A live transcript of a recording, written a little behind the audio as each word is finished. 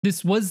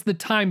This was the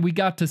time we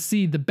got to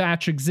see the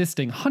batch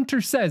existing.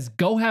 Hunter says,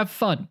 go have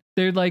fun.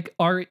 They're like,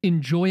 are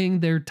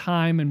enjoying their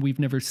time, and we've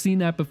never seen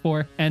that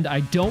before, and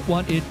I don't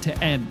want it to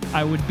end.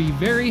 I would be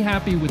very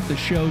happy with the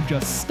show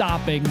just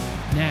stopping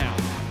now.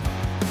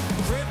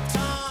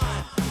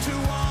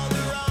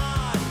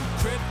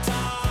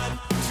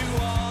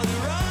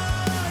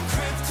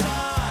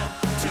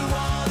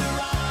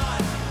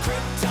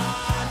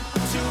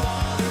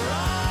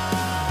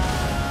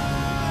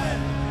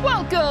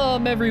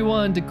 Welcome,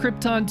 everyone, to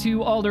Krypton to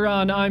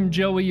Alderaan. I'm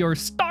Joey, your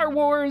Star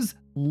Wars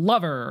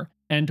lover.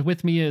 And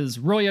with me is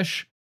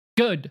Royish.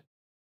 Good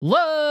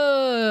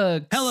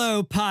luck.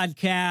 Hello,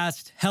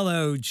 podcast.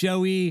 Hello,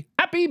 Joey.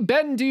 Happy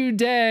Bendu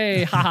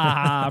Day. Ha ha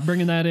ha.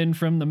 Bringing that in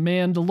from the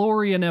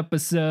Mandalorian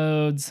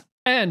episodes.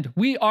 And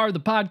we are the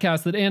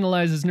podcast that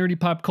analyzes nerdy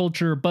pop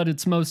culture, but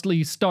it's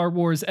mostly Star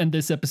Wars. And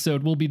this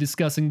episode, we'll be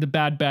discussing The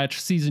Bad Batch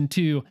Season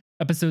 2,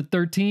 Episode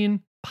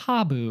 13.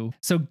 PABU.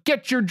 So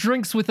get your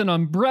drinks with an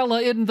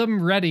umbrella in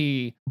them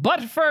ready.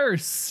 But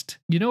first,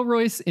 you know,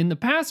 Royce, in the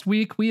past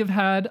week, we have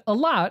had a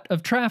lot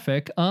of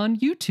traffic on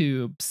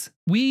YouTube's.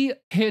 We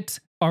hit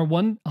our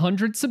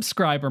 100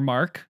 subscriber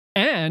mark,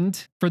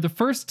 and for the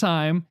first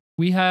time,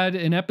 we had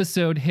an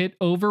episode hit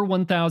over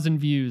 1,000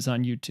 views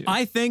on YouTube.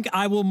 I think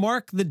I will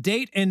mark the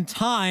date and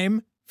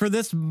time for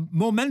this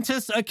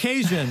momentous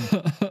occasion.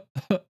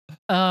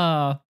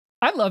 I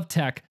love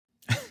tech.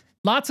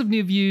 Lots of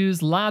new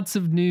views, lots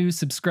of new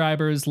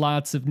subscribers,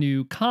 lots of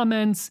new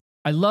comments.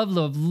 I love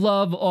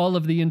all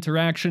of the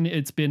interaction.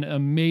 It's been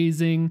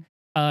amazing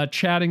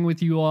chatting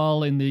with you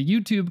all in the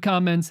YouTube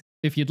comments.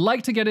 If you'd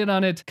like to get in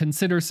on it,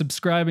 consider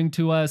subscribing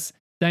to us.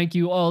 Thank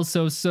you all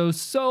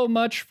so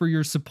much for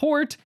your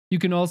support. You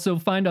can also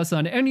find us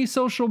on any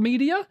social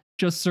media.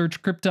 Just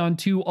search Krypton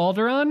to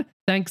Alderaan.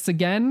 Thanks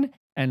again.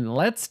 And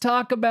let's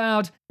talk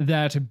about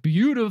that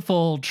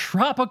beautiful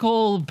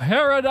tropical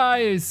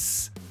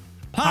paradise.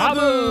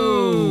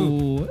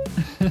 PABU!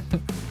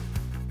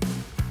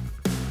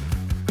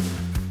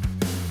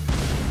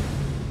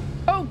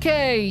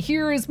 Okay,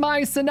 here is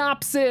my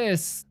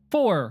synopsis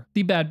for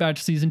The Bad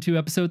Batch Season 2,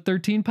 Episode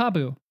 13,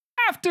 PABU.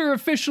 After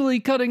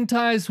officially cutting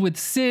ties with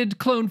Sid,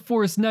 Clone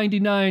Force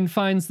 99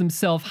 finds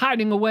themselves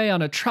hiding away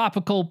on a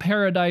tropical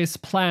paradise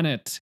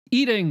planet.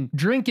 Eating,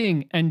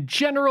 drinking, and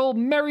general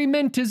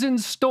merriment is in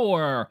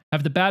store.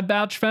 Have the Bad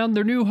Batch found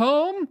their new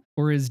home?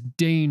 Or is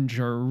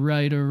danger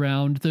right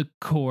around the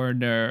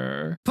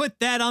corner? Put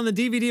that on the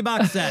DVD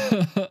box set.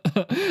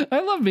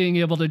 I love being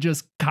able to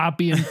just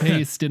copy and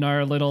paste in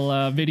our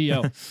little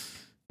video.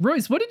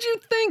 Royce, what did you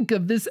think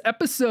of this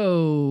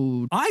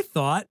episode? I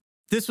thought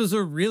this was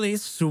a really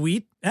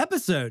sweet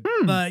episode.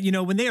 But, you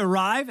know, when they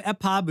arrive at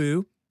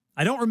PABU,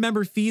 I don't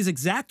remember Fee's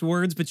exact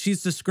words, but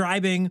she's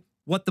describing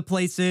what the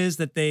place is,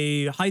 that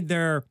they hide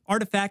their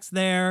artifacts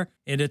there,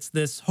 and it's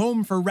this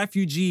home for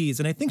refugees.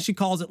 And I think she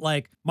calls it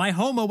like my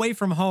home away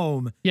from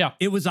home. Yeah.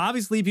 It was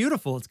obviously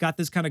beautiful. It's got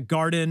this kind of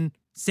garden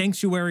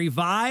sanctuary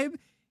vibe.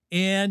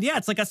 And yeah,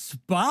 it's like a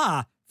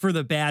spa for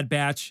the Bad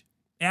Batch.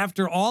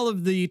 After all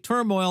of the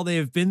turmoil they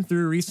have been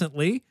through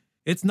recently,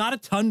 it's not a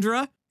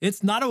tundra.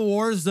 It's not a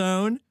war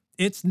zone.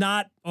 It's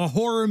not a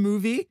horror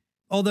movie,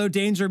 although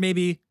danger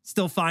maybe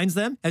still finds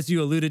them, as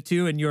you alluded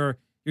to in your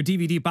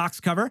DVD box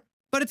cover.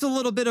 But it's a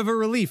little bit of a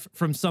relief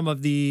from some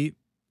of the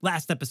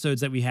last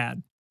episodes that we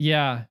had.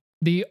 Yeah,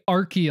 the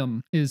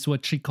Archeum is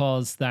what she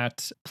calls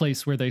that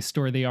place where they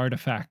store the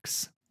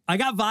artifacts. I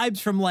got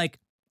vibes from like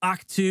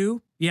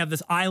Octu. You have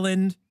this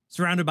island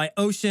surrounded by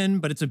ocean,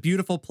 but it's a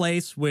beautiful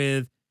place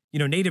with, you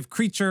know, native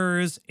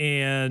creatures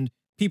and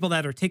people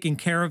that are taking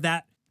care of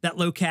that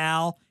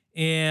locale,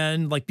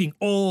 and like being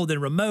old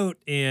and remote,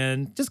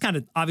 and just kind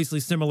of obviously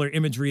similar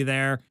imagery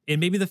there. And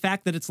maybe the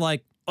fact that it's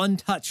like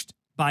untouched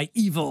by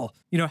evil,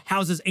 you know,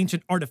 houses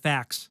ancient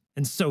artifacts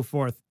and so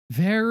forth.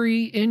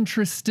 Very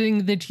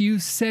interesting that you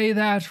say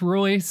that,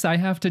 Royce. I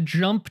have to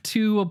jump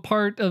to a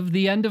part of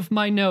the end of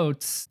my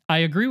notes. I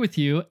agree with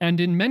you, and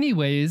in many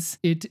ways,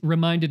 it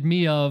reminded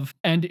me of,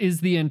 and is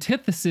the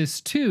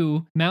antithesis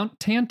to, Mount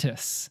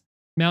Tantus.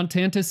 Mount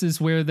Tantus is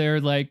where they're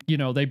like, you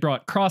know, they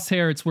brought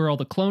Crosshair. It's where all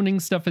the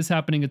cloning stuff is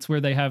happening. It's where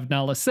they have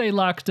Nala Se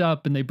locked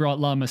up, and they brought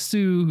Lama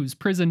Su, who's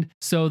prisoned.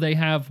 So they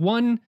have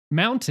one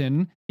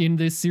mountain in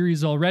this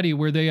series already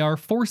where they are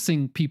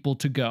forcing people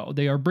to go.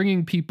 They are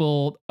bringing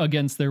people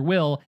against their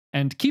will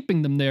and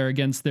keeping them there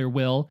against their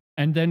will.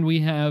 And then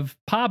we have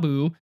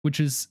PABU, which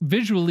is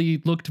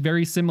visually looked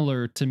very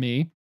similar to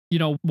me. You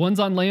know, one's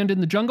on land in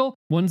the jungle,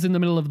 one's in the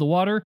middle of the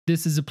water.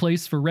 This is a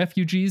place for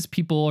refugees.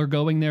 People are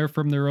going there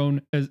from their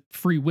own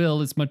free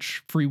will, as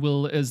much free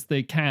will as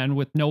they can,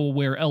 with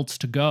nowhere else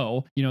to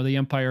go. You know, the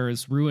Empire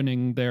is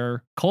ruining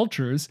their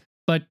cultures.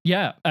 But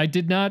yeah, I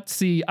did not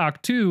see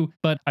Octu,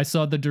 but I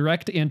saw the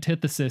direct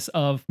antithesis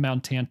of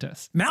Mount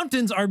Tantus.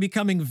 Mountains are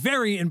becoming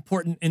very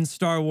important in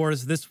Star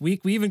Wars this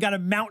week. We even got a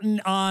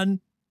mountain on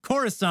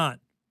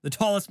Coruscant, the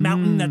tallest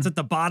mountain that's at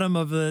the bottom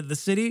of the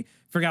city.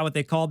 Forgot what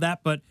they called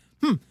that, but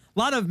a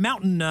lot of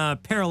mountain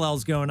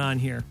parallels going on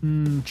here.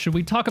 Should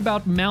we talk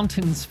about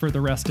mountains for the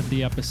rest of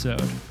the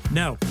episode?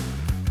 No.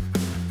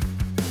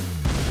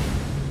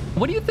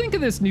 What do you think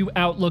of this new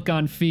outlook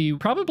on Fee?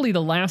 Probably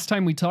the last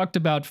time we talked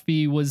about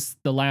Fee was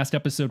the last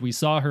episode we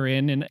saw her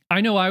in. And I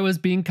know I was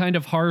being kind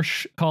of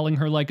harsh, calling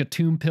her like a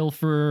tomb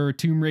pilferer or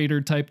tomb raider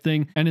type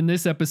thing. And in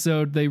this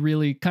episode, they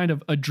really kind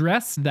of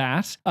addressed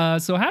that.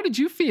 So how did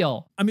you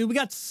feel? I mean, we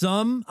got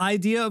some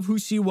idea of who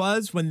she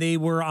was when they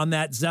were on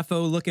that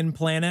Zepho-looking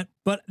planet.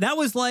 But that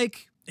was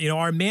like,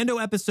 our Mando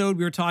episode,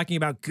 we were talking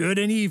about good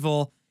and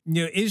evil.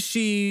 Is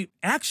she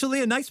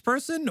actually a nice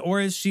person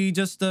or is she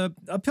just a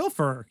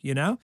pilferer,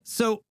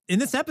 So in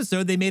this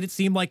episode, they made it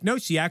seem like, no,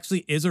 she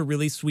actually is a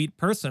really sweet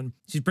person.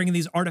 She's bringing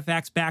these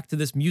artifacts back to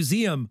this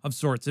museum of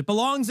sorts. It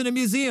belongs in a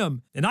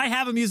museum and I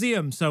have a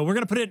museum, so we're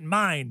going to put it in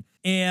mine.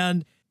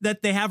 And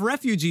that they have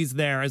refugees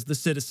there as the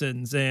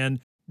citizens, and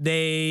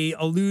they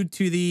allude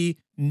to the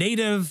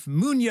native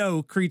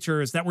Munyo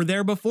creatures that were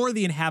there before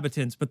the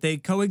inhabitants, but they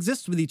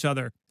coexist with each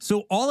other.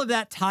 So all of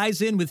that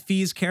ties in with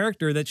Fee's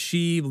character, that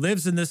she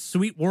lives in this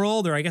sweet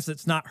world, or I guess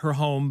it's not her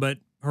home, but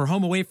her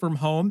home away from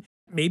home.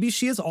 Maybe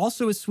she is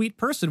also a sweet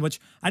person, which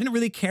I didn't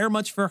really care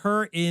much for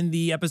her in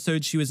the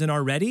episode she was in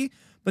already,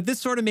 but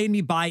this sort of made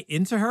me buy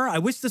into her. I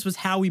wish this was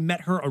how we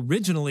met her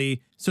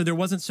originally, so there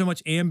wasn't so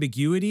much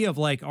ambiguity of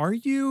like, are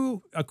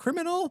you a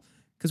criminal?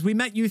 Because we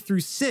met you through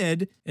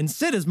Sid, and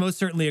Sid is most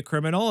certainly a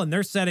criminal, and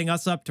they're setting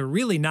us up to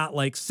really not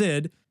like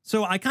Sid.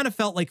 So I kind of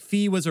felt like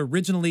Fee was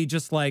originally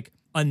just like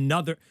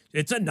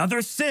it's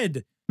another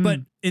Sid. But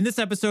in this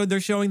episode, they're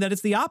showing that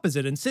it's the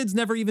opposite, and Sid's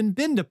never even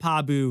been to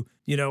PABU,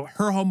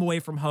 her home away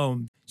from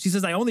home. She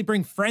says, I only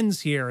bring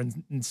friends here,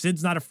 and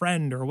Sid's not a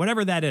friend, or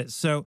whatever that is.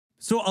 So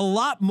a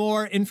lot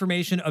more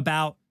information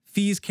about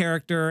Fee's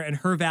character and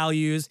her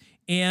values,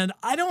 and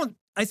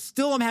I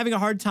still am having a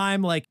hard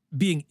time like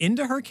being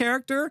into her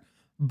character.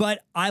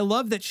 But I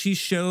love that she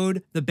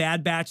showed the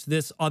Bad Batch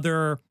this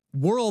other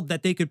world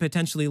that they could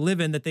potentially live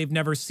in that they've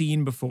never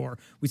seen before.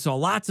 We saw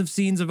lots of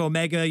scenes of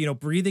Omega,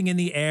 breathing in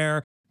the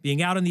air,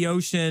 being out in the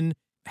ocean,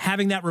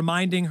 having that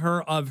reminding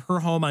her of her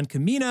home on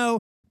Camino,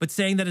 but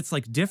saying that it's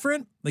like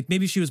different. Like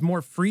maybe she was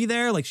more free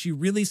there. Like she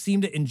really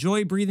seemed to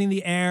enjoy breathing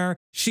the air.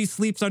 She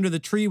sleeps under the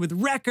tree with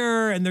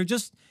Wrecker, and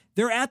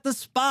they're at the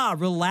spa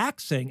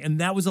relaxing.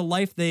 And that was a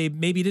life they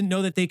maybe didn't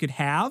know that they could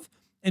have.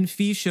 And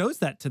Fee shows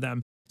that to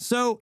them.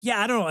 So,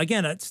 yeah, I don't know.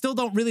 Again, I still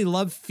don't really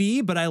love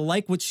Fee, but I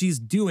like what she's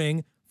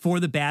doing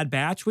for the Bad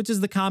Batch, which is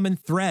the common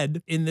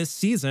thread in this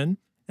season,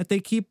 that they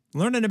keep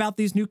learning about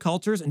these new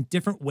cultures and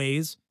different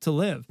ways to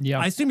live. Yeah.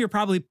 I assume you're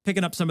probably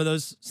picking up some of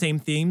those same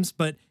themes,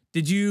 but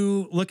did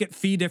you look at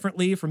Fee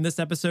differently from this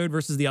episode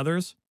versus the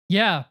others?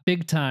 Yeah,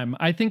 big time.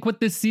 I think what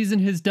this season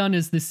has done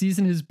is this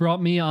season has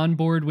brought me on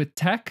board with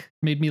Tech,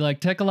 made me like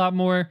Tech a lot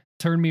more,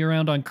 turned me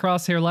around on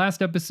Crosshair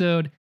last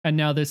episode, and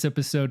now this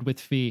episode with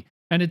Fee.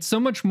 And it's so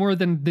much more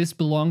than this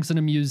belongs in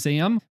a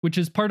museum, which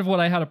is part of what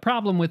I had a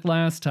problem with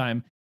last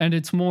time. And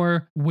it's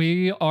more,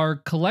 we are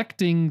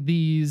collecting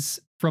these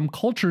from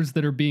cultures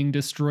that are being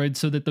destroyed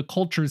so that the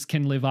cultures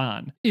can live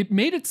on. It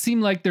made it seem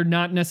like they're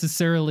not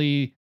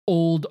necessarily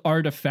old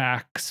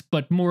artifacts,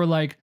 but more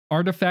like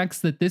artifacts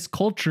that this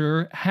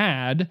culture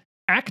had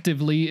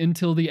actively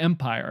until the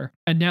Empire.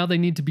 And now they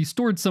need to be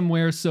stored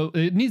somewhere, so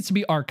it needs to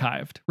be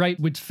archived, right?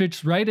 Which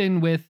fits right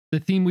in with the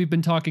theme we've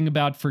been talking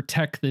about for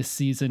Tech this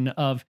season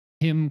of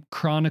him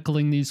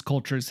chronicling these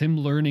cultures, him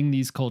learning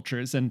these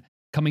cultures and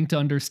coming to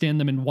understand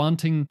them and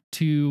wanting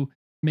to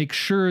make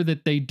sure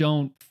that they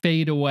don't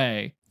fade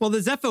away. Well, the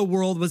Zepho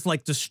world was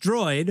like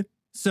destroyed,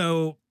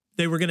 so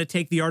they were going to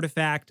take the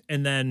artifact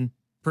and then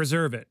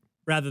preserve it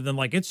rather than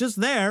like it's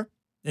just there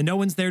and no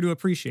one's there to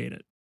appreciate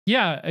it.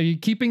 Yeah,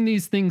 keeping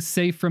these things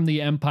safe from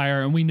the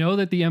Empire. And we know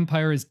that the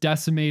Empire is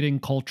decimating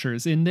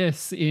cultures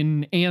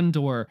in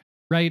Andor,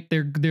 right?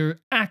 They're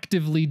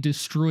actively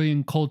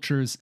destroying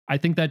cultures. I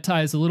think that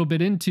ties a little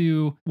bit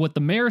into what the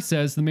mayor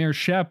says. The mayor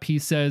Shep, he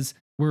says,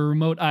 we're a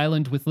remote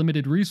island with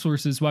limited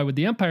resources. Why would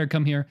the Empire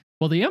come here?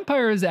 Well, the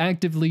Empire is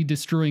actively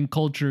destroying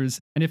cultures.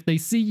 And if they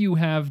see you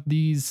have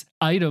these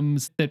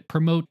items that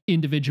promote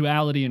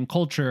individuality and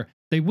culture,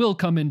 they will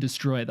come and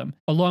destroy them,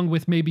 along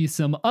with maybe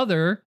some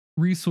other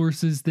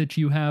resources that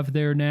you have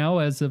there now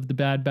as of the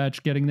Bad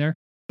Batch getting there.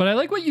 But I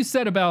like what you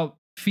said about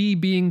Fee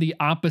being the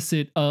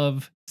opposite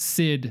of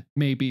Sid,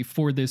 maybe,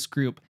 for this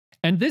group.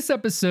 And this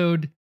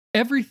episode,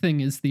 everything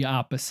is the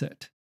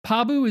opposite.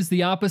 PABU is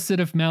the opposite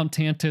of Mount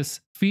Tantus.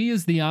 Fee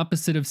is the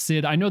opposite of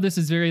Sid. I know this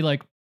is very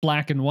like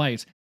black and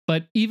white,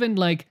 but even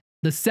like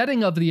the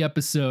setting of the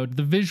episode,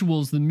 the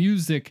visuals, the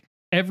music,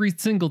 every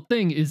single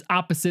thing is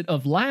opposite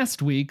of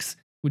last week's,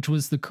 which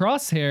was the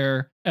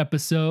Crosshair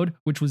episode,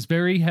 which was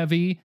very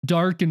heavy,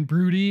 dark and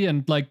broody,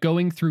 and like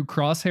going through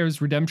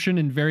Crosshair's redemption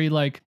and very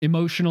like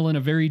emotional in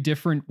a very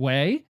different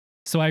way.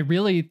 So I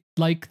really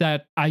like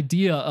that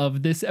idea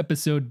of this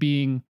episode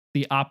being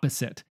the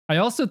opposite. I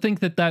also think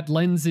that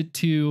lends it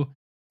to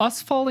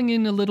us falling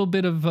in a little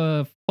bit of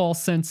a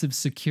false sense of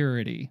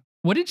security.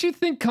 What did you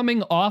think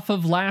coming off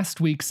of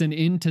last week's and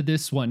into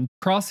this one?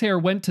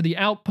 Crosshair went to the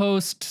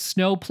outpost,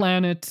 snow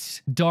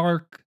planet,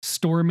 dark,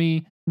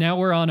 stormy. Now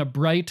we're on a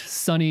bright,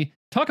 sunny,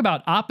 talk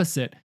about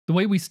opposite. The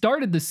way we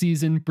started the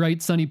season,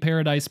 bright, sunny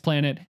paradise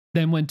planet.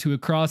 then went to a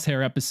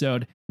Crosshair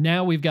episode.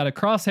 Now we've got a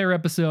Crosshair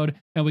episode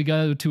and we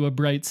go to a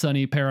bright,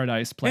 sunny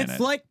paradise planet. It's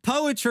like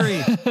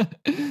poetry.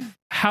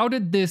 How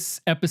did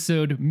this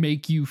episode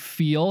make you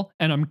feel?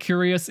 And I'm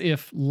curious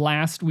if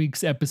last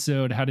week's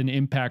episode had an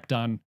impact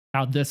on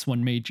how this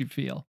one made you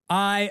feel.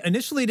 I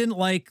initially didn't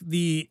like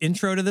the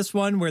intro to this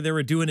one where they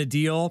were doing a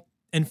deal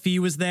and Fee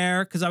was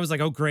there because I was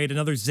like, oh, great,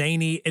 another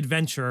zany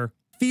adventure.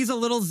 Fee's a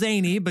little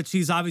zany, but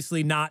she's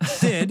obviously not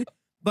Sid.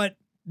 But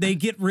they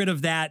get rid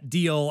of that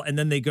deal and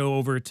then they go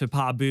over to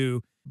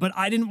PABU. But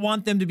I didn't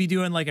want them to be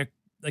doing like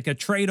a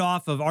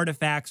trade-off of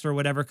artifacts or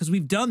whatever, because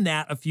we've done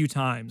that a few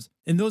times.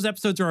 And those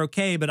episodes are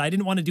okay, but I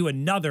didn't want to do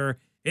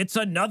it's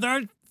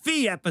another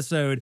Fee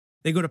episode.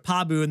 They go to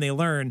PABU and they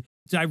learn.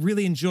 So I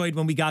really enjoyed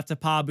when we got to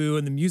PABU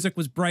and the music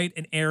was bright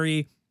and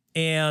airy.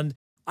 And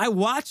I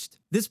watched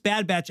this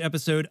Bad Batch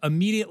episode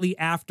immediately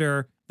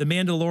after The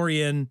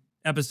Mandalorian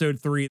episode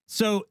 3.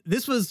 So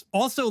this was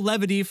also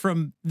levity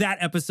from that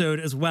episode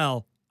as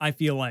well, I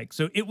feel like.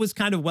 So it was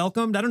kind of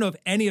welcomed. I don't know if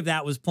any of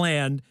that was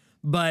planned,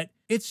 but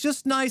it's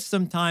just nice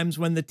sometimes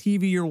when the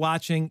TV you're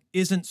watching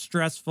isn't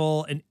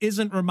stressful and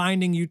isn't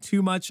reminding you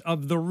too much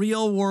of the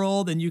real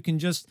world. And you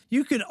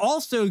can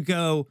also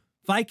go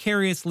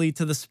vicariously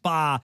to the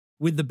spa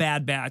with the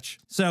Bad Batch.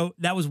 So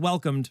that was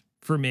welcomed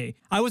for me.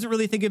 I wasn't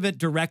really thinking of it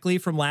directly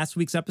from last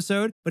week's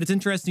episode, but it's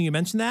interesting you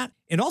mentioned that.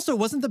 And also,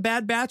 wasn't the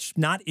Bad Batch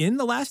not in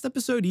the last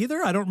episode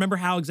either? I don't remember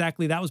how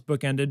exactly that was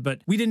bookended,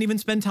 but we didn't even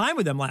spend time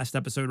with them last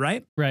episode,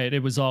 right? Right.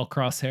 It was all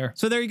Crosshair.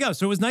 So there you go.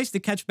 So it was nice to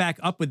catch back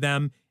up with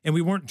them and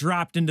we weren't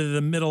dropped into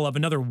the middle of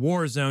another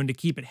war zone to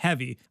keep it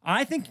heavy.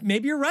 I think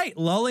maybe you're right.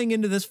 Lulling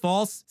into this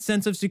false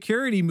sense of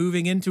security,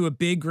 moving into a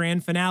big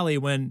grand finale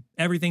when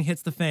everything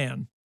hits the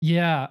fan.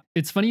 Yeah,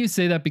 it's funny you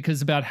say that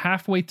because about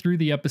halfway through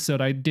the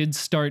episode, I did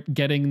start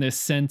getting this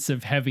sense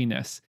of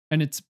heaviness.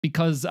 And it's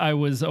because I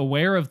was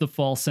aware of the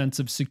false sense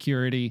of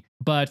security,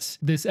 but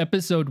this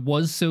episode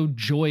was so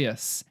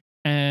joyous.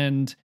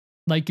 And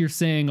like you're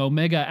saying,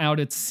 Omega out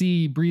at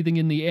sea, breathing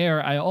in the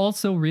air. I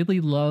also really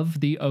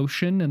love the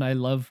ocean and I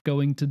love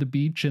going to the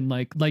beach and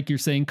like you're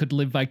saying, could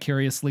live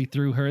vicariously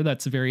through her.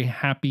 That's a very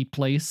happy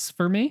place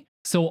for me.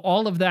 So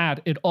all of that,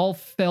 it all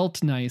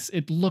felt nice.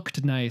 It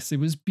looked nice.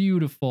 It was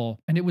beautiful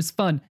and it was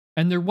fun.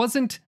 And there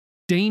wasn't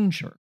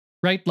danger,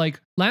 right?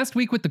 Like last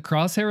week with the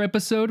Crosshair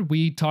episode,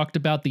 we talked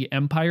about the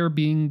Empire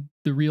being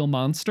the real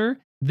monster.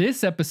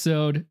 This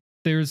episode,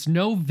 there's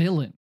no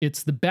villain.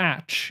 It's the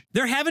Batch.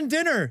 They're having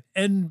dinner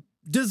and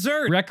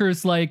dessert.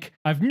 Wrecker's like,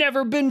 I've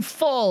never been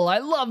full. I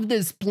love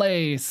this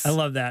place. I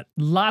love that.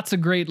 Lots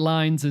of great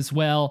lines as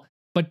well.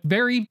 But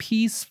very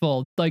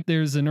peaceful. Like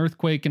there's an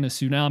earthquake and a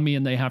tsunami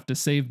and they have to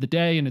save the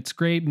day and it's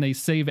great and they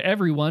save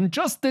everyone.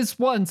 Just this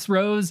once,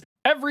 Rose.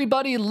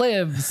 Everybody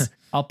lives.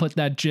 I'll put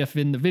that GIF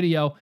in the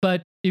video.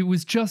 But it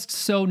was just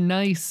so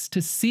nice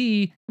to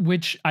see,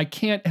 which I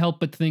can't help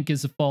but think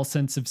is a false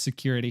sense of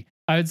security.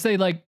 I would say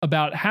like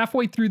about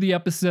halfway through the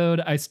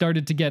episode, I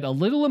started to get a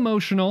little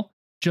emotional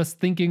just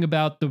thinking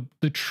about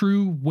the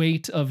true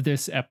weight of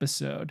this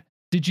episode.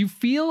 Did you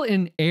feel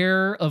an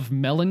air of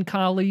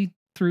melancholy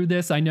through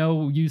this? I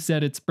know you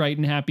said it's bright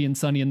and happy and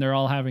sunny and they're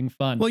all having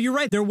fun. Well, you're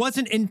right. There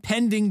wasn't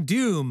impending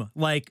doom.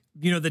 Like,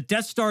 the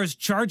Death Star is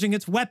charging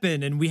its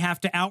weapon and we have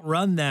to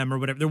outrun them or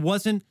whatever.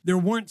 There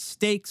weren't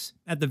stakes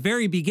at the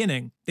very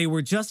beginning. They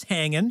were just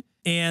hanging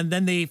and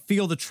then they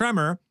feel the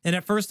tremor. And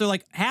at first they're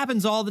like,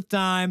 happens all the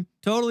time.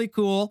 Totally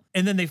cool.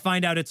 And then they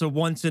find out it's a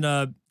once in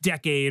a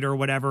decade or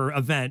whatever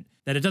event,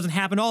 that it doesn't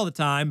happen all the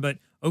time, but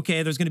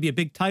okay, there's going to be a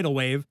big tidal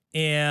wave,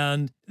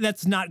 and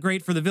that's not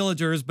great for the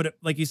villagers, but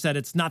like you said,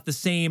 it's not the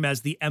same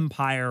as the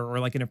Empire or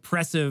like an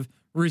oppressive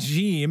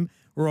regime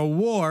or a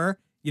war.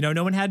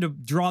 No one had to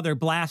draw their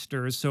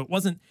blasters, so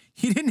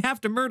he didn't have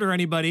to murder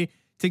anybody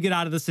to get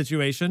out of the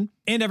situation,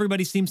 and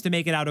everybody seems to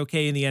make it out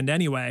okay in the end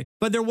anyway.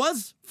 But there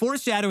was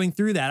foreshadowing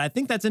through that. I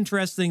think that's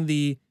interesting,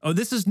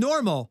 this is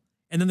normal,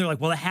 and then they're like,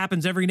 well, it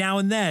happens every now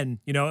and then.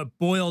 It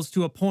boils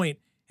to a point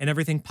and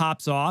everything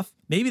pops off.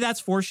 Maybe that's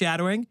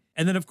foreshadowing.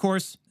 And then, of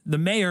course, the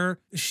mayor,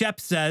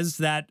 Shep, says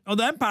that,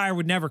 the Empire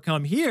would never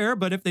come here,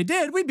 but if they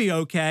did, we'd be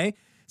okay.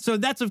 So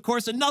that's, of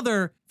course,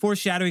 another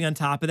foreshadowing on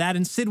top of that.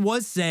 And Sid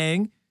was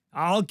saying,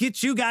 I'll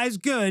get you guys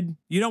good.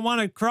 You don't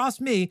want to cross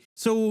me.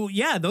 So,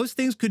 yeah, those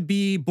things could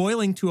be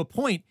boiling to a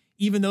point,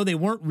 even though they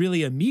weren't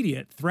really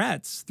immediate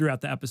threats throughout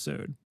the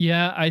episode.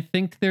 Yeah, I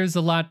think there's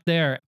a lot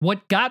there.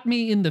 What got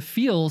me in the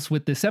feels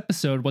with this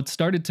episode, what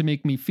started to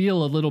make me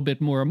feel a little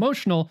bit more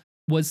emotional,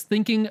 was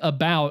thinking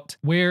about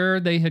where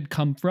they had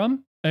come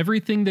from,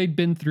 everything they'd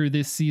been through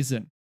this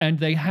season, and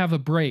they have a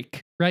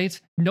break, right?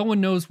 No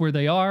one knows where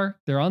they are.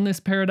 They're on this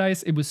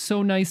paradise. It was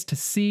so nice to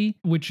see,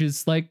 which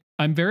is like,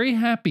 I'm very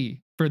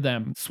happy for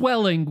them,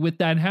 swelling with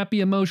that happy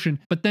emotion,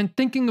 but then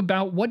thinking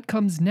about what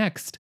comes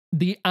next.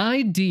 The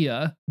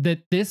idea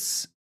that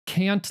this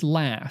can't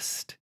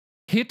last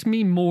hit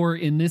me more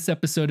in this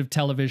episode of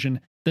television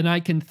than I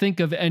can think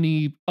of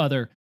any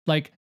other.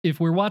 Like, if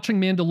we're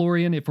watching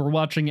Mandalorian, if we're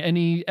watching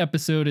any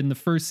episode in the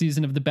first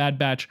season of The Bad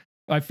Batch,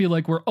 I feel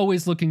like we're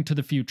always looking to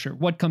the future.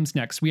 What comes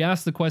next? We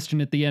ask the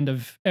question at the end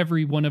of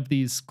every one of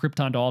these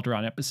Krypton to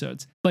Alderaan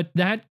episodes. But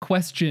that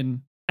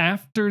question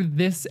after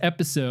this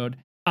episode,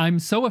 I'm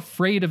so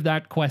afraid of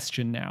that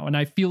question now, and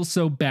I feel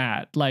so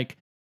bad. Like,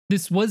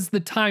 this was the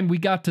time we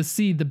got to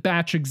see the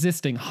batch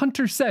existing.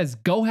 Hunter says,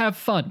 go have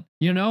fun,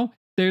 you know?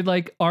 They're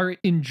like, are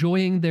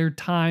enjoying their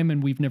time,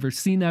 and we've never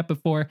seen that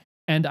before,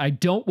 and I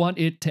don't want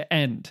it to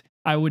end.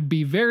 I would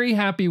be very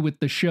happy with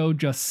the show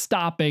just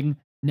stopping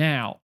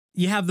now.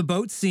 You have the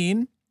boat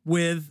scene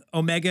with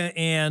Omega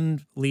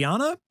and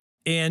Liana,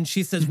 and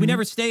she says, we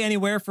never stay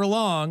anywhere for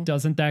long.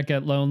 Doesn't that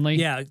get lonely?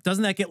 Yeah,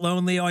 doesn't that get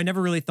lonely? Oh, I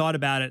never really thought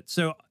about it.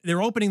 So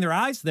they're opening their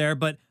eyes there,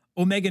 but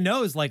Omega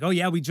knows, like, oh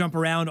yeah, we jump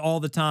around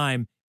all the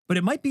time. But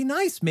it might be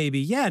nice, maybe,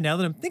 yeah, now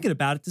that I'm thinking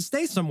about it, to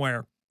stay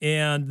somewhere.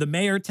 And the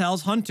mayor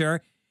tells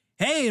Hunter,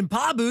 hey, in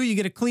PABU, you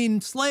get a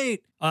clean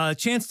slate, a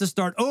chance to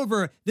start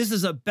over. This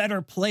is a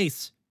better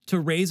place to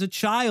raise a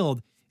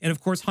child. And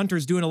of course,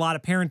 Hunter's doing a lot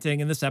of parenting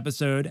in this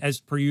episode,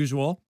 as per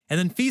usual. And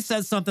then Fee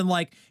says something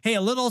like, hey,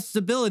 a little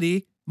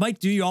stability might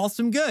do you all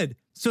some good.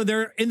 So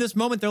they're in this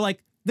moment, they're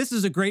like, this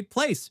is a great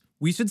place.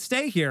 We should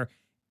stay here.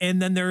 And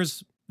then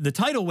there's the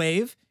tidal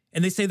wave,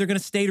 and they say they're going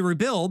to stay to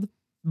rebuild.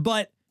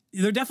 But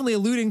they're definitely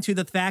alluding to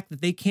the fact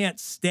that they can't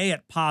stay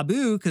at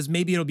PABU because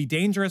maybe it'll be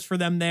dangerous for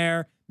them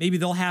there. Maybe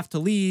they'll have to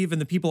leave and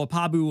the people of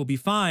PABU will be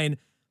fine.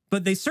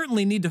 But they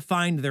certainly need to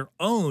find their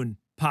own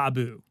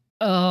PABU.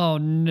 Oh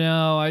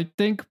no, I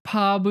think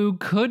PABU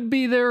could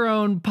be their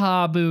own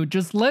PABU.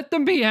 Just let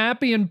them be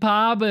happy in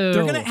PABU.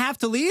 They're going to have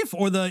to leave,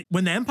 or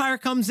when the Empire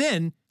comes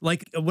in,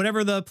 like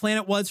whatever the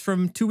planet was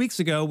from 2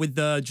 weeks ago with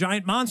the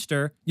giant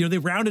monster, you know, they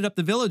rounded up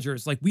the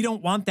villagers. Like, we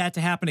don't want that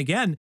to happen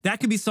again. That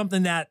could be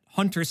something that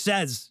Hunter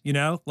says, you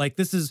know, like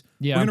we're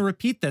going to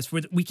repeat this.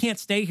 We can't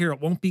stay here.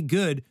 It won't be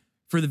good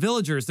for the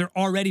villagers. They're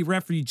already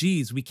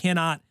refugees. We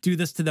cannot do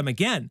this to them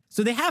again.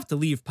 So they have to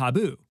leave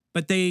PABU,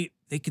 but they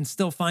can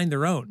still find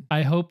their own.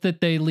 I hope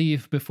that they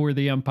leave before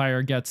the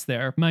Empire gets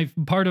there.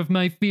 Part of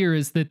my fear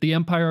is that the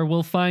Empire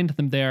will find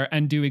them there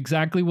and do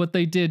exactly what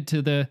they did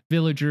to the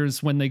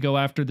villagers when they go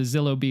after the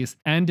Zillo Beast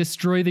and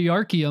destroy the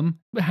Archeum,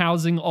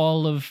 housing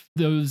all of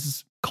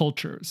those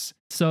cultures.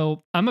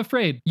 So I'm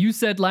afraid. You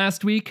said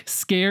last week,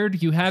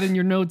 scared. You had in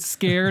your notes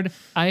scared.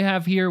 I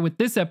have here with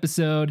this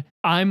episode,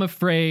 I'm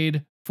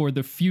afraid for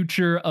the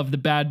future of the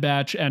Bad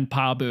Batch and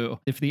PABU.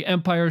 If the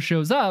Empire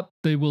shows up,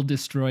 they will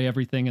destroy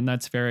everything, and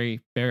that's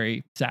very,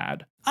 very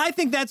sad. I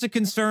think that's a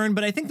concern,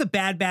 but I think the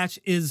Bad Batch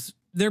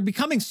they're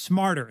becoming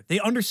smarter. They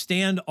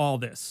understand all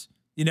this.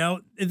 You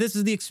know, this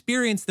is the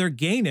experience they're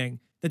gaining,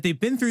 that they've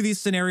been through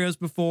these scenarios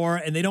before,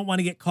 and they don't want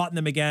to get caught in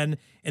them again,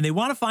 and they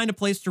want to find a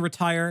place to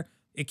retire.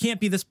 It can't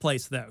be this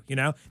place, though, you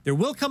know? There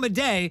will come a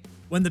day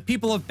when the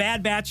people of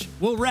Bad Batch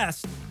will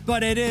rest,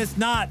 but it is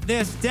not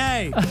this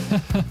day.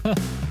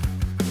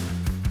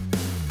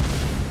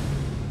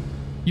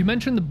 You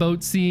mentioned the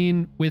boat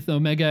scene with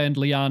Omega and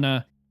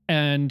Liana,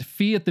 and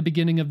Fee at the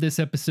beginning of this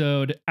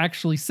episode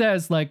actually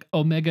says, like,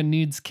 Omega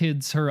needs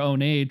kids her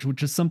own age,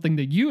 which is something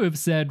that you have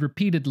said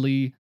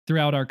repeatedly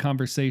throughout our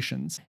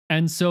conversations.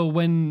 And so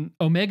when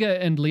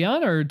Omega and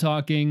Liana are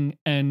talking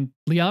and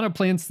Liana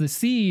plants the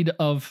seed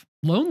of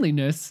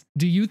loneliness,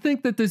 do you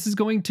think that this is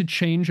going to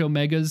change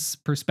Omega's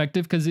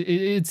perspective? Because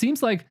it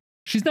seems like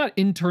she's not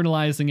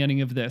internalizing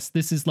any of this.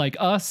 This is like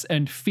us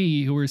and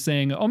Fee who are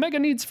saying Omega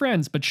needs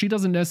friends, but she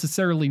doesn't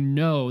necessarily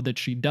know that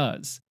she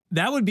does.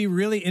 That would be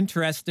really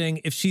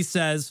interesting if she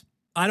says,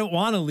 I don't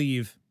want to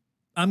leave.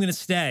 I'm going to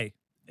stay.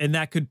 And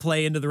that could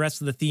play into the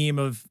rest of the theme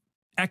of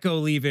Echo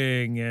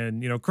leaving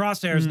and, you know,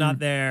 Crosshair's not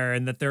there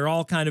and that they're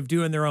all kind of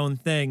doing their own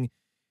thing.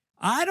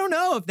 I don't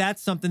know if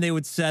that's something they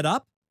would set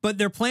up, but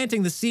they're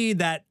planting the seed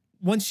that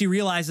once she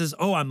realizes,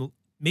 oh,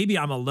 maybe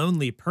I'm a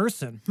lonely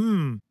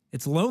person.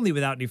 It's lonely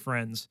without any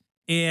friends.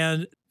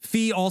 And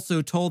Fee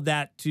also told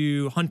that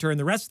to Hunter and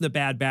the rest of the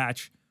Bad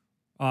Batch.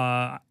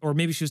 Or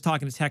maybe she was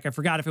talking to Tech. I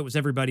forgot if it was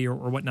everybody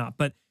or whatnot.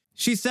 But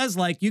she says,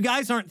 like, you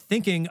guys aren't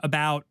thinking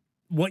about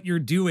what you're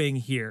doing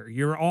here.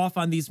 You're off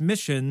on these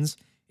missions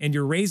and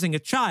you're raising a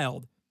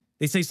child.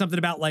 They say something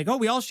about like, oh,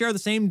 we all share the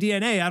same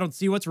DNA. I don't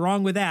see what's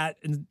wrong with that.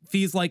 And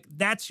Fee's like,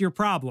 that's your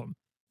problem.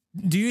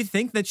 Do you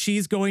think that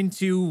she's going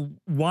to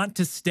want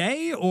to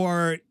stay,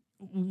 or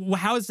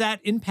how does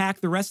that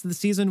impact the rest of the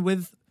season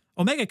with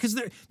Omega? Because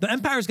the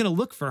Empire is going to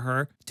look for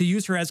her to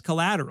use her as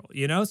collateral,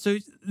 you know? So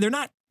they're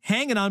not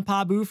hanging on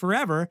PABU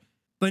forever,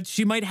 but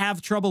she might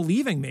have trouble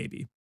leaving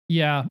maybe.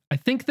 Yeah, I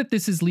think that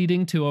this is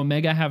leading to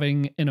Omega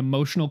having an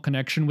emotional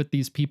connection with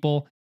these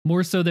people,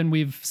 more so than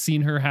we've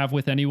seen her have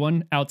with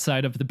anyone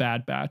outside of the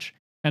Bad Batch.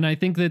 And I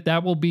think that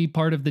that will be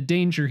part of the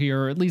danger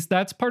here, or at least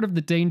that's part of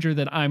the danger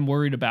that I'm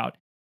worried about,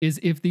 is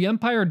if the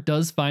Empire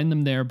does find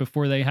them there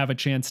before they have a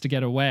chance to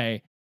get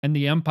away, and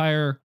the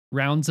Empire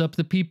rounds up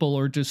the people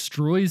or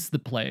destroys the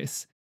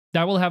place,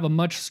 that will have a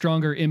much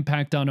stronger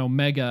impact on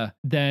Omega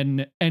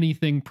than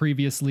anything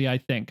previously, I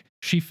think.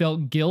 She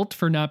felt guilt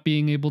for not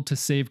being able to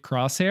save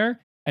Crosshair,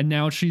 and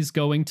now she's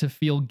going to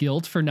feel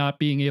guilt for not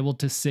being able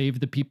to save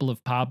the people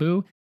of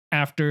PABU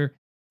after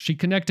she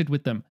connected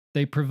with them.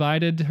 They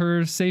provided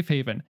her safe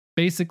haven.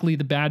 Basically,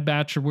 the Bad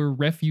Batch were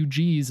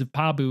refugees of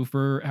PABU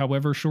for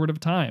however short of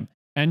time.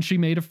 And she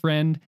made a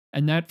friend,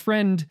 and that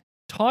friend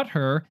taught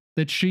her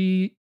that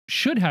she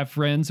should have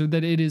friends or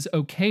that it is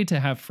okay to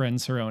have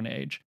friends her own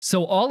age.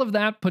 So all of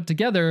that put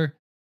together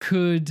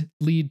could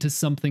lead to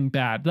something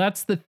bad.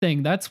 That's the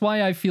thing. That's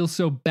why I feel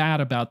so bad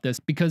about this,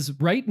 because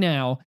right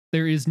now,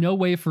 there is no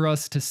way for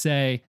us to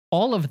say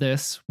all of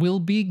this will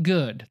be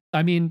good.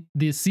 I mean,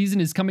 the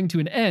season is coming to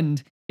an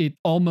end. It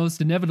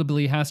almost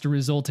inevitably has to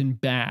result in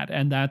bad,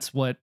 and that's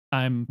what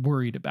I'm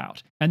worried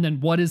about. And then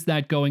what is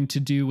that going to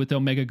do with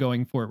Omega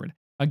going forward?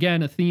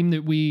 Again, a theme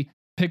that we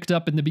picked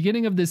up in the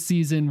beginning of this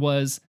season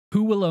was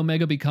who will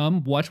Omega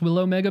become? What will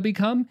Omega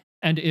become?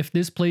 And if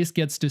this place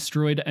gets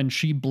destroyed and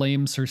she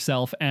blames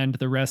herself and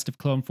the rest of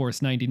Clone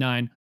Force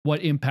 99,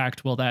 what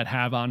impact will that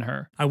have on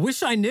her? I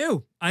wish I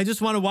knew. I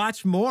just want to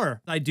watch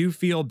more. I do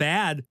feel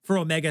bad for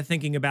Omega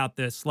thinking about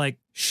this. Like,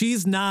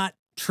 she's not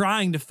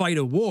trying to fight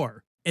a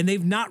war, and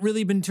they've not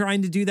really been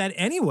trying to do that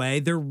anyway.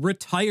 They're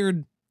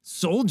retired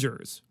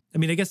soldiers. I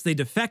mean, I guess they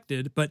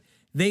defected, but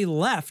they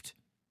left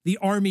the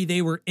army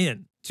they were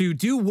in to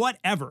do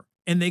whatever,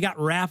 and they got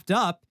wrapped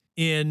up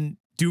in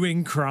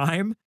doing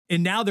crime.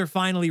 And now they're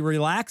finally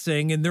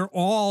relaxing, and they're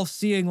all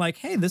seeing like,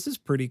 hey, this is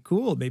pretty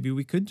cool. Maybe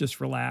we could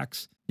just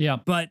relax. Yeah.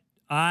 But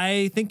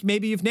I think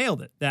maybe you've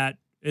nailed it, that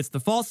it's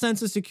the false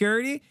sense of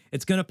security.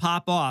 It's going to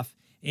pop off.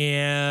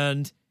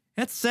 And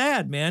that's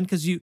sad, man,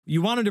 because you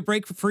wanted to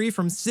break free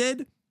from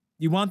Sid.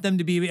 You want them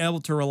to be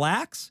able to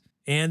relax,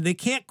 and they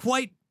can't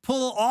quite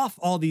pull off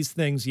all these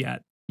things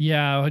yet.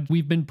 Yeah,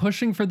 we've been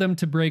pushing for them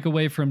to break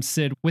away from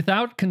Sid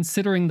without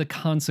considering the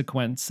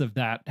consequence of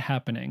that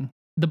happening.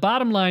 The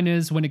bottom line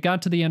is, when it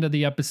got to the end of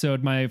the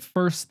episode, my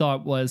first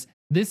thought was,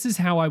 this is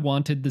how I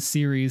wanted the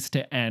series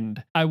to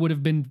end. I would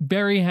have been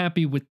very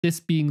happy with this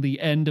being the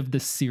end of the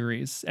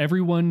series.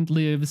 Everyone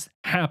lives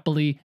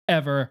happily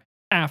ever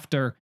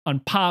after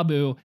on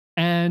PABU,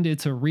 and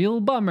it's a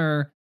real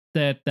bummer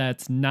that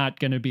that's not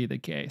going to be the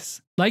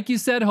case. Like you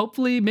said,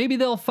 hopefully, maybe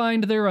they'll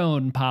find their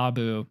own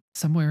PABU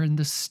somewhere in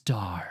the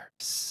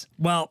stars.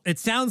 Well, it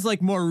sounds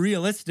like more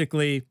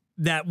realistically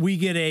that we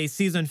get a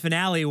season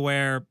finale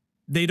where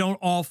they don't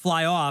all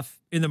fly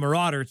off in the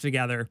Marauder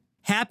together.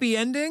 Happy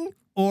ending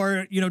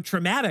or,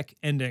 traumatic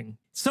ending.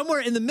 Somewhere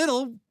in the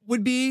middle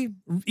would be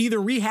either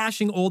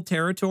rehashing old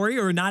territory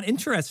or not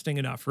interesting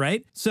enough,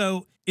 right?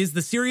 So is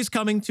the series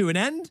coming to an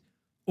end?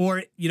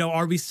 Or,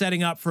 are we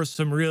setting up for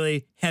some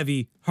really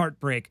heavy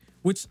heartbreak?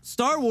 Which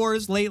Star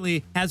Wars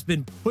lately has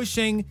been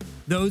pushing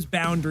those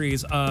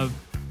boundaries of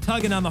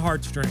tugging on the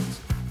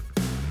heartstrings.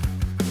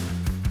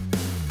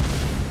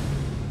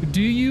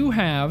 Do you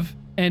have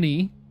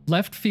any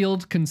left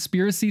field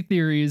conspiracy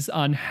theories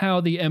on how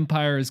the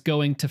Empire is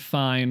going to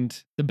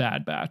find the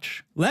Bad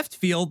Batch? Left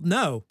field,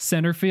 no.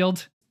 Center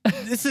field?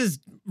 This is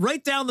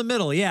right down the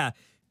middle, yeah.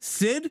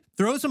 Sid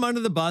throws him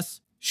under the bus.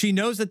 She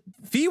knows that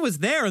Fee was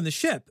there on the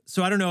ship.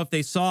 So I don't know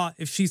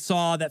if she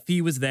saw that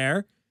Fee was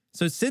there.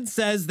 So Sid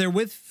says they're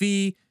with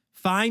Fee,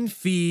 find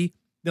Fee.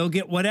 They'll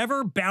get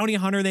whatever bounty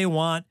hunter they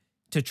want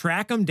to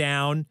track them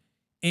down.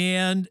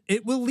 And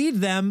it will lead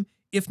them,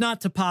 if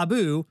not to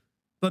PABU,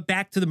 but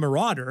back to the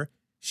Marauder.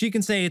 She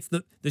can say it's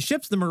the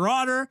ship's the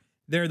Marauder.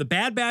 They're the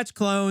Bad Batch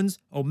clones.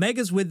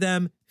 Omega's with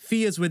them.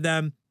 Fee is with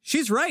them.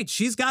 She's right.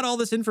 She's got all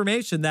this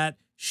information that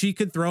she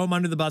could throw him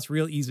under the bus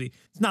real easy.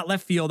 It's not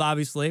left field,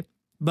 obviously,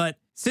 but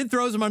Sid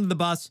throws him under the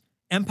bus.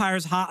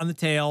 Empire's hot on the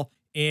tail,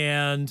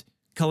 and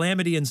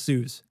calamity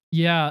ensues.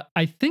 Yeah,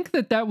 I think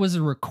that was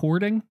a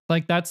recording.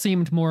 Like, that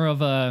seemed more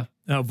of a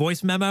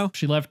voice memo.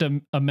 She left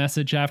a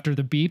message after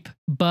the beep,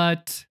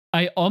 but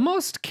I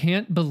almost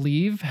can't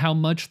believe how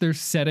much they're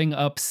setting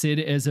up Sid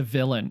as a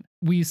villain.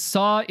 We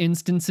saw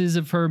instances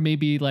of her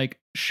maybe like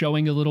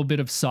showing a little bit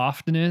of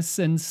softness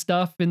and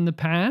stuff in the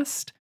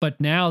past,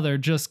 but now they're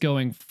just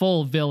going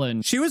full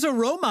villain. She was a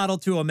role model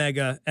to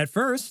Omega at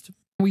first.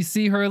 We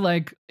see her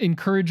like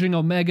encouraging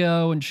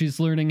Omega, and she's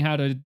learning how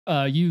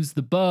to use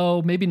the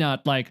bow. Maybe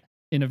not like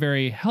in a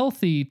very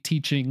healthy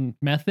teaching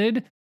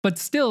method, but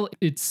still,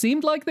 it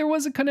seemed like there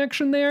was a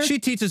connection there. She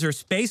teaches her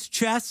space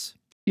chess.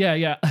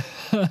 Yeah.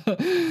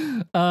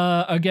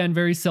 Again,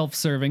 very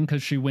self-serving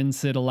because she wins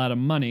Sid a lot of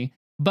money.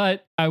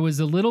 But I was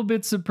a little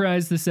bit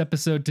surprised this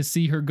episode to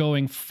see her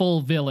going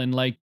full villain,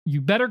 like,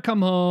 you better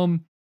come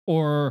home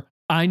or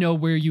I know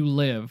where you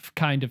live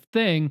kind of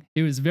thing.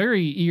 It was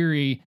very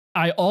eerie.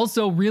 I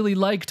also really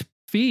liked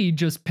Fee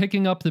just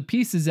picking up the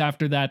pieces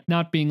after that,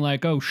 not being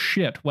like, oh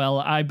shit, well,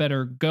 I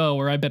better go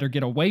or I better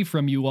get away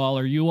from you all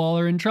or you all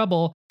are in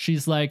trouble.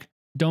 She's like,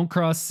 don't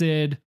cross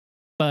Sid,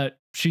 but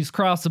she's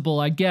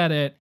crossable. I get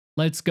it.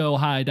 Let's go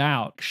hide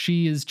out.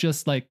 She is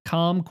just like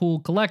calm,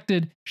 cool,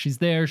 collected. She's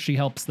there. She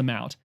helps them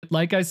out.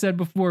 Like I said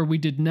before, we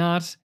did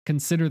not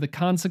consider the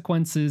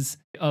consequences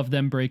of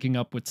them breaking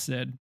up with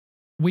Sid.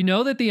 We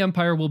know that the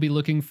Empire will be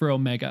looking for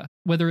Omega.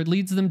 Whether it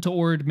leads them to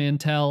Ord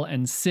Mantell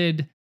and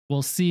Sid,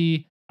 we'll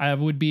see. I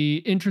would be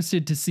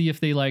interested to see if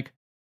they like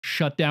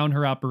shut down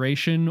her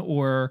operation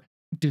or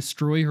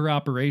destroy her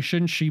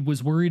operation. She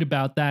was worried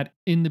about that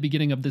in the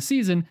beginning of the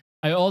season.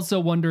 I also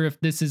wonder if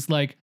this is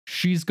like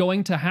she's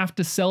going to have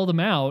to sell them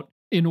out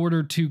in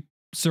order to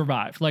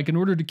survive, like in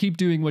order to keep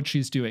doing what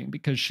she's doing,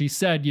 because she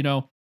said,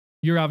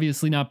 you're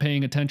obviously not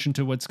paying attention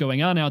to what's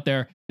going on out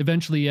there.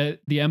 Eventually,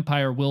 the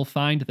Empire will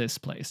find this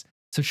place.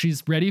 So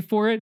she's ready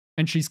for it.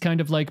 And she's kind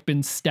of like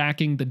been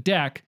stacking the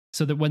deck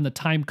so that when the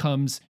time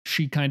comes,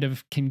 she kind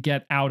of can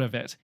get out of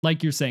it.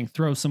 Like you're saying,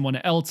 throw someone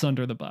else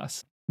under the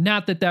bus.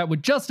 Not that that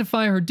would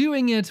justify her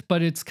doing it,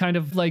 but it's kind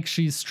of like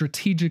she's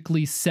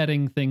strategically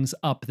setting things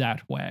up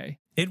that way.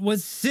 It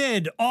was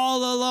Sid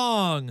all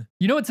along.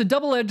 It's a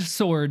double-edged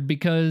sword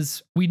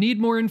because we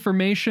need more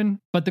information,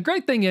 but the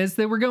great thing is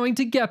that we're going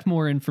to get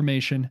more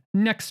information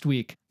next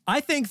week. I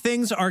think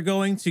things are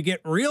going to get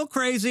real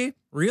crazy,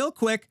 real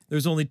quick.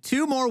 There's only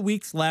 2 more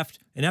weeks left,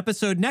 an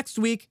episode next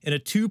week and a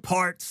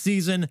 2-part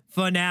season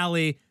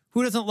finale.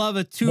 Who doesn't love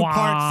a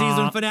 2-part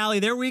season finale?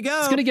 There we go.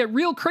 It's going to get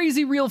real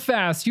crazy real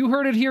fast. You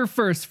heard it here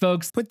first,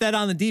 folks. Put that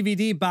on the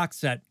DVD box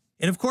set.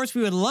 And of course,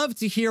 we would love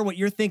to hear what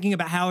you're thinking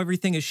about how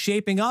everything is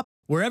shaping up.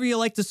 Wherever you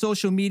like the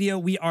social media,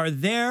 we are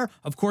there.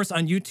 Of course,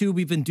 on YouTube,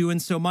 we've been doing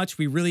so much.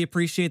 We really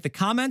appreciate the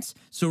comments.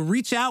 So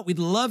reach out. We'd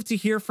love to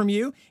hear from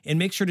you. And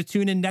make sure to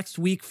tune in next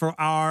week for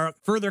our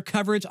further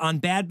coverage on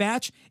Bad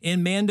Batch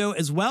and Mando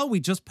as well. We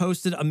just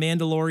posted a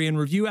Mandalorian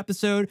review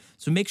episode,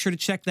 so make sure to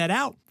check that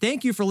out.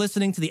 Thank you for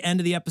listening to the end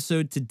of the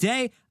episode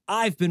today.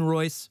 I've been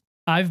Royce.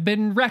 I've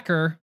been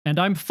Wrecker, and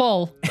I'm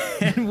full.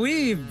 And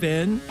we've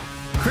been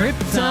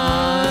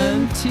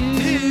Krypton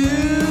 2.